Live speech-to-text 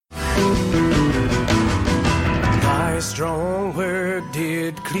Thy strong word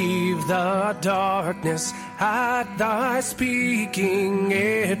did cleave the darkness. At thy speaking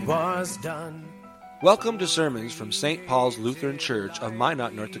it was done. Welcome to sermons from St. Paul's Lutheran Church of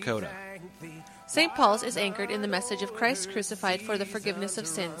Minot, North Dakota. St. Paul's is anchored in the message of Christ crucified for the forgiveness of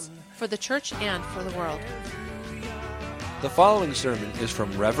sins, for the church and for the world. The following sermon is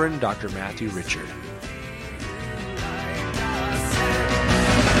from Reverend Dr. Matthew Richard.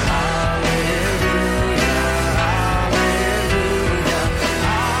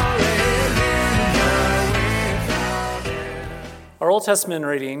 Our Old Testament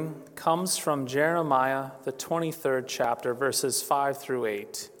reading comes from Jeremiah, the 23rd chapter, verses 5 through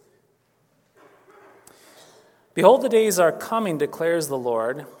 8. Behold, the days are coming, declares the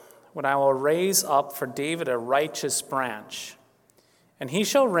Lord, when I will raise up for David a righteous branch, and he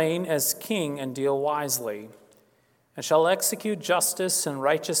shall reign as king and deal wisely, and shall execute justice and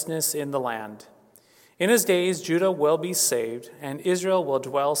righteousness in the land. In his days Judah will be saved, and Israel will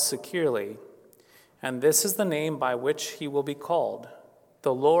dwell securely. And this is the name by which he will be called.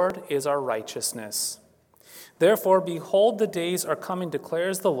 The Lord is our righteousness. Therefore, behold, the days are coming,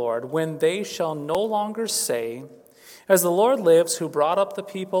 declares the Lord, when they shall no longer say, as the Lord lives, who brought up the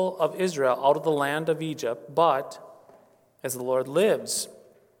people of Israel out of the land of Egypt, but as the Lord lives,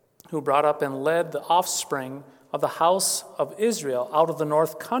 who brought up and led the offspring of the house of Israel out of the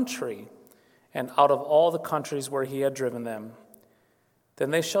north country and out of all the countries where he had driven them. Then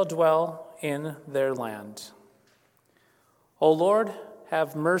they shall dwell in their land. O Lord,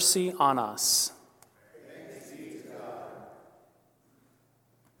 have mercy on us. Thanks be to God.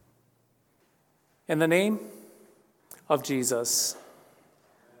 In the name of Jesus,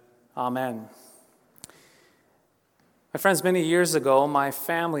 amen. My friends, many years ago, my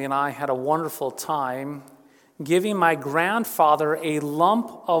family and I had a wonderful time giving my grandfather a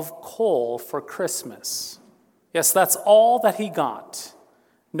lump of coal for Christmas. Yes, that's all that he got.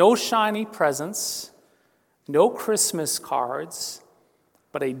 No shiny presents, no Christmas cards,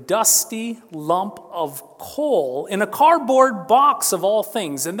 but a dusty lump of coal in a cardboard box of all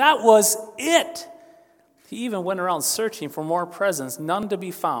things. And that was it. He even went around searching for more presents, none to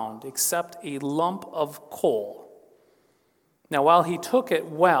be found except a lump of coal. Now, while he took it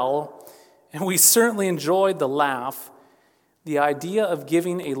well, and we certainly enjoyed the laugh, the idea of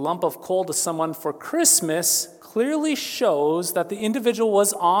giving a lump of coal to someone for Christmas clearly shows that the individual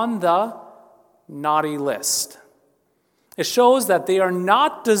was on the naughty list. It shows that they are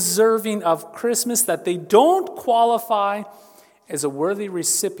not deserving of Christmas, that they don't qualify as a worthy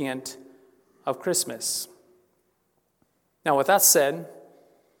recipient of Christmas. Now, with that said,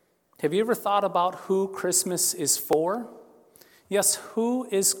 have you ever thought about who Christmas is for? Yes, who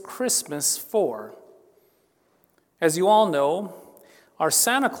is Christmas for? As you all know, our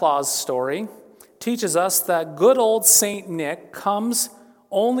Santa Claus story teaches us that good old Saint Nick comes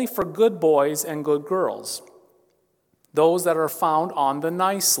only for good boys and good girls, those that are found on the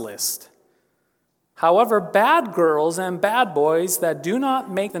nice list. However, bad girls and bad boys that do not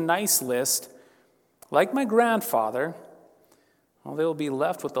make the nice list, like my grandfather, well, they will be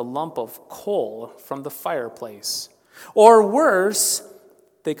left with a lump of coal from the fireplace. Or worse,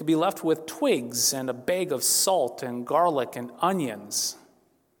 they could be left with twigs and a bag of salt and garlic and onions.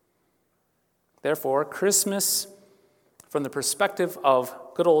 Therefore, Christmas, from the perspective of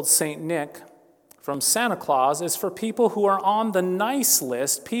good old St. Nick, from Santa Claus, is for people who are on the nice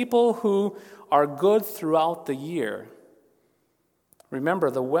list, people who are good throughout the year.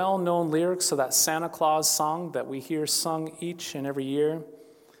 Remember the well-known lyrics of that Santa Claus song that we hear sung each and every year?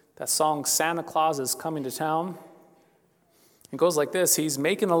 That song, Santa Claus is Coming to Town. It goes like this: he's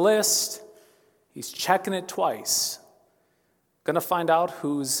making a list, he's checking it twice, gonna find out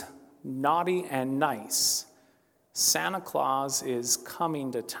who's naughty and nice. Santa Claus is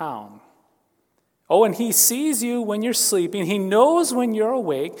coming to town. Oh, and he sees you when you're sleeping. He knows when you're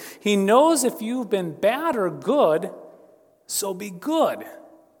awake. He knows if you've been bad or good, so be good,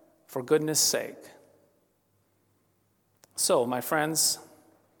 for goodness sake. So, my friends,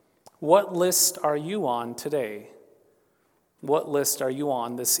 what list are you on today? What list are you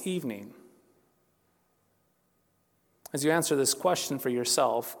on this evening? As you answer this question for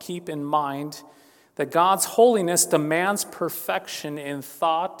yourself, keep in mind that God's holiness demands perfection in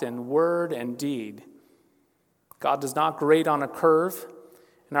thought and word and deed. God does not grade on a curve,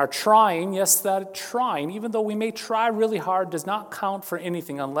 and our trying, yes, that trying, even though we may try really hard, does not count for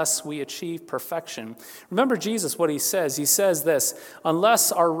anything unless we achieve perfection. Remember Jesus, what he says. He says this: unless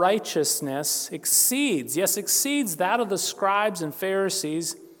our righteousness exceeds that of the scribes and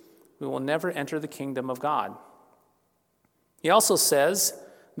Pharisees, we will never enter the kingdom of God. He also says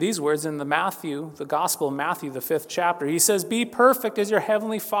these words in the Gospel of Matthew, the 5th chapter. He says, "Be perfect as your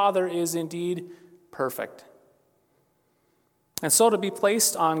heavenly Father is indeed perfect." And so to be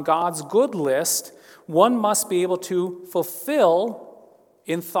placed on God's good list, one must be able to fulfill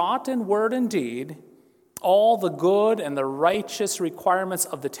in thought and word and deed all the good and the righteous requirements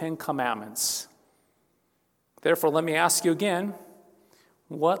of the 10 Commandments. Therefore, let me ask you again,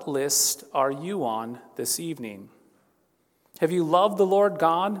 what list are you on this evening? Have you loved the Lord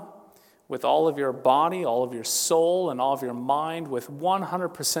God with all of your body, all of your soul, and all of your mind, with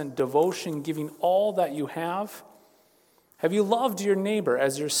 100% devotion, giving all that you have? Have you loved your neighbor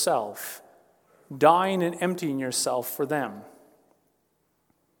as yourself, dying and emptying yourself for them?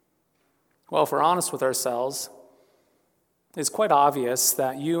 Well, if we're honest with ourselves, it's quite obvious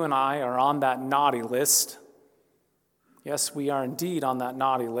that you and I are on that naughty list. Yes, we are indeed on that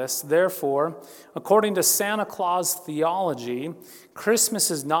naughty list. Therefore, according to Santa Claus theology, Christmas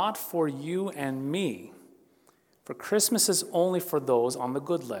is not for you and me, for Christmas is only for those on the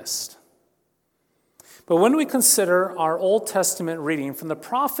good list. But when we consider our Old Testament reading from the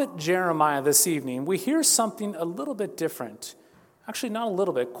prophet Jeremiah this evening, we hear something a little bit different. Actually, not a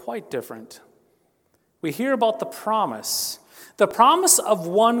little bit, quite different. We hear about the promise of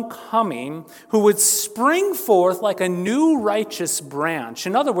one coming who would spring forth like a new righteous branch.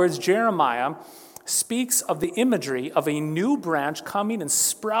 In other words, Jeremiah speaks of the imagery of a new branch coming and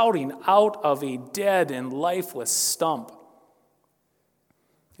sprouting out of a dead and lifeless stump.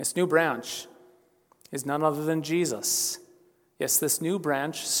 This new branch is none other than Jesus. Yes, this new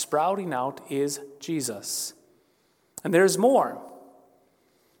branch sprouting out is Jesus. And there's more.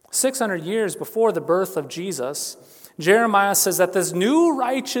 600 years before the birth of Jesus, Jeremiah says that this new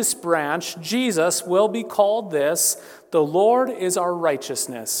righteous branch, Jesus, will be called this: the Lord is our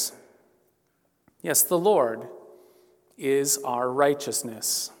righteousness. Yes, the Lord is our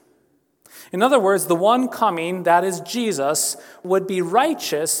righteousness. In other words, the one coming, that is Jesus, would be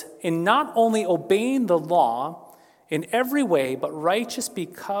righteous in not only obeying the law in every way, but righteous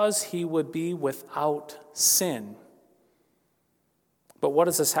because he would be without sin. But what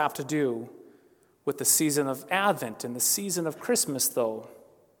does this have to do with the season of Advent and the season of Christmas, though?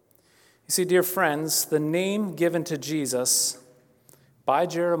 You see, dear friends, the name given to Jesus by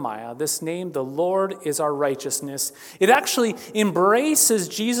Jeremiah, this name, the Lord is our righteousness, it actually embraces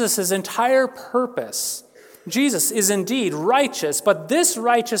Jesus' entire purpose. Jesus is indeed righteous, but this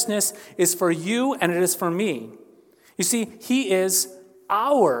righteousness is for you and it is for me. You see, he is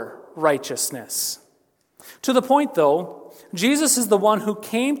our righteousness. To the point, though, Jesus is the one who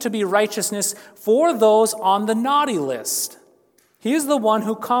came to be righteousness for those on the naughty list. He is the one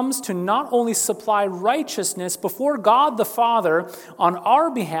who comes to not only supply righteousness before God the Father on our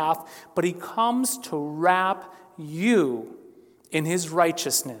behalf, but he comes to wrap you in his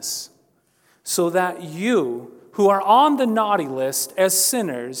righteousness, so that you, who are on the naughty list as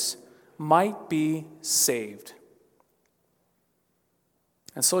sinners, might be saved.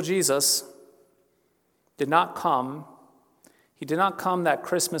 And so Jesus did not come. He did not come that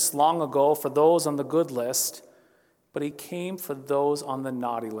Christmas long ago for those on the good list, but he came for those on the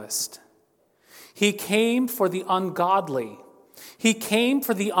naughty list. He came for the ungodly. He came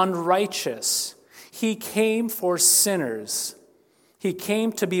for the unrighteous. He came for sinners. He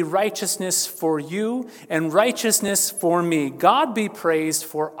came to be righteousness for you and righteousness for me. God be praised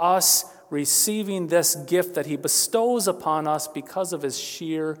for us receiving this gift that he bestows upon us because of his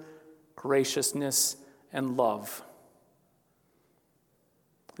sheer graciousness and love.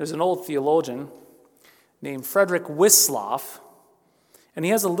 There's an old theologian named Frederick Wisloff, and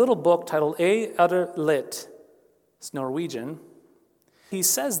he has a little book titled A Utter Lit. It's Norwegian. He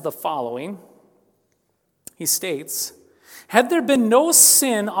says the following. He states, "Had there been no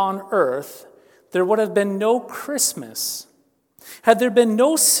sin on earth, there would have been no Christmas. Had there been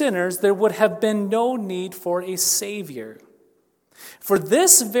no sinners, there would have been no need for a Savior. For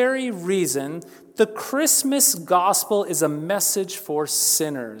this very reason, the Christmas gospel is a message for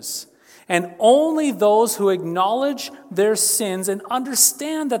sinners, and only those who acknowledge their sins and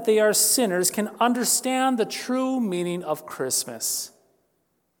understand that they are sinners can understand the true meaning of Christmas."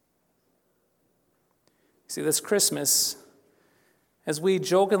 See, this Christmas, as we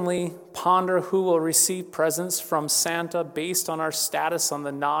jokingly ponder who will receive presents from Santa based on our status on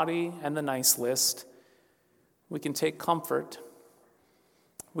the naughty and the nice list, we can take comfort.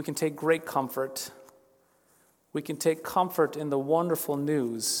 We can take great comfort. We can take comfort in the wonderful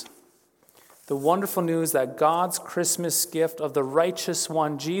news that God's Christmas gift of the righteous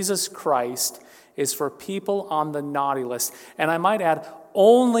one, Jesus Christ, is for people on the naughty list. And I might add,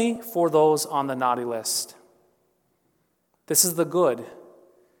 only for those on the naughty list. This is the good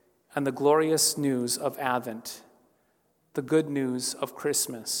and the glorious news of Advent, the good news of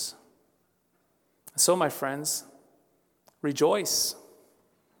Christmas. So, my friends, rejoice,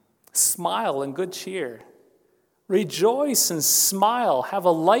 smile and good cheer. Rejoice and smile, have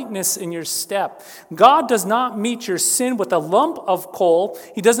a lightness in your step. God does not meet your sin with a lump of coal.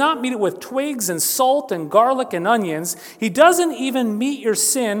 He does not meet it with twigs and salt and garlic and onions. He doesn't even meet your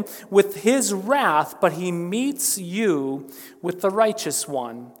sin with his wrath, but he meets you with the righteous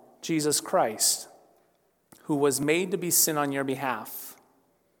one, Jesus Christ, who was made to be sin on your behalf.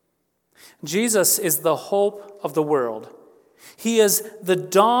 Jesus is the hope of the world. He is the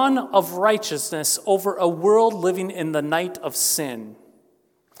dawn of righteousness over a world living in the night of sin.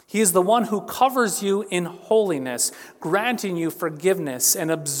 He is the one who covers you in holiness, granting you forgiveness and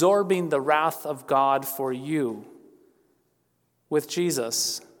absorbing the wrath of God for you. With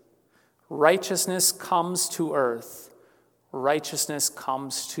Jesus, righteousness comes to earth. Righteousness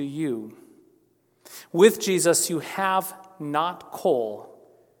comes to you. With Jesus, you have not coal,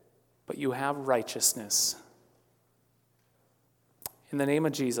 but you have righteousness. In the name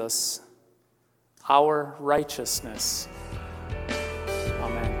of Jesus, our righteousness.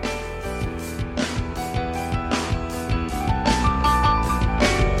 Amen.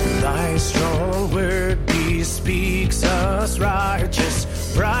 Thy strong word bespeaks us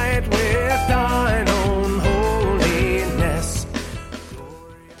righteous, bright with thine own holiness.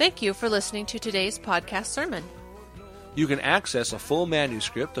 Thank you for listening to today's podcast sermon. You can access a full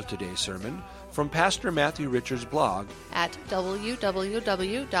manuscript of today's sermon from Pastor Matthew Richard's blog at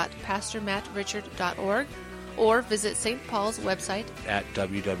www.pastormattrichard.org or visit St. Paul's website at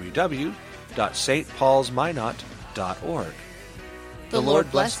www.stpaulsminot.org. The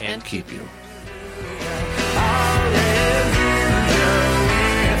Lord bless and keep you.